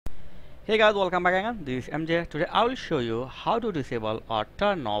Hey guys, welcome back again. This is MJ. Today I will show you how to disable or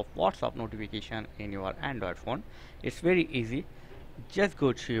turn off WhatsApp notification in your Android phone. It's very easy. Just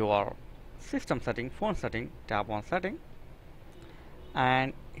go to your system setting, phone setting, tap on setting,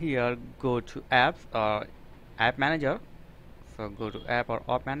 and here go to apps or app manager. So go to app or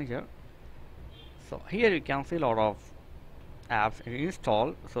app manager. So here you can see a lot of apps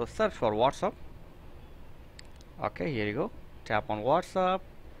installed. So search for WhatsApp. Okay, here you go. Tap on WhatsApp,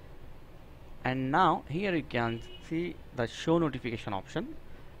 and now here you can see the show notification option.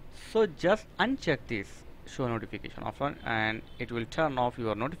 So just uncheck this show notification option and it will turn off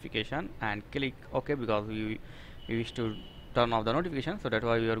your notification, and click OK because we wish to turn off the notification, so that's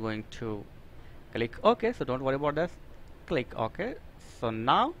why we are going to click OK. So don't worry about this, click OK. So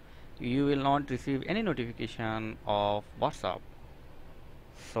now you will not receive any notification of WhatsApp.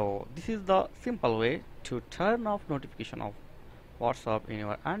 So this is the simple way to turn off notification of WhatsApp in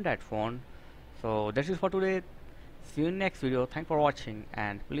your Android phone. So that is for today. See you in next video. Thanks for watching,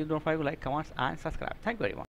 and please don't forget to like, comment and subscribe. Thank you very much.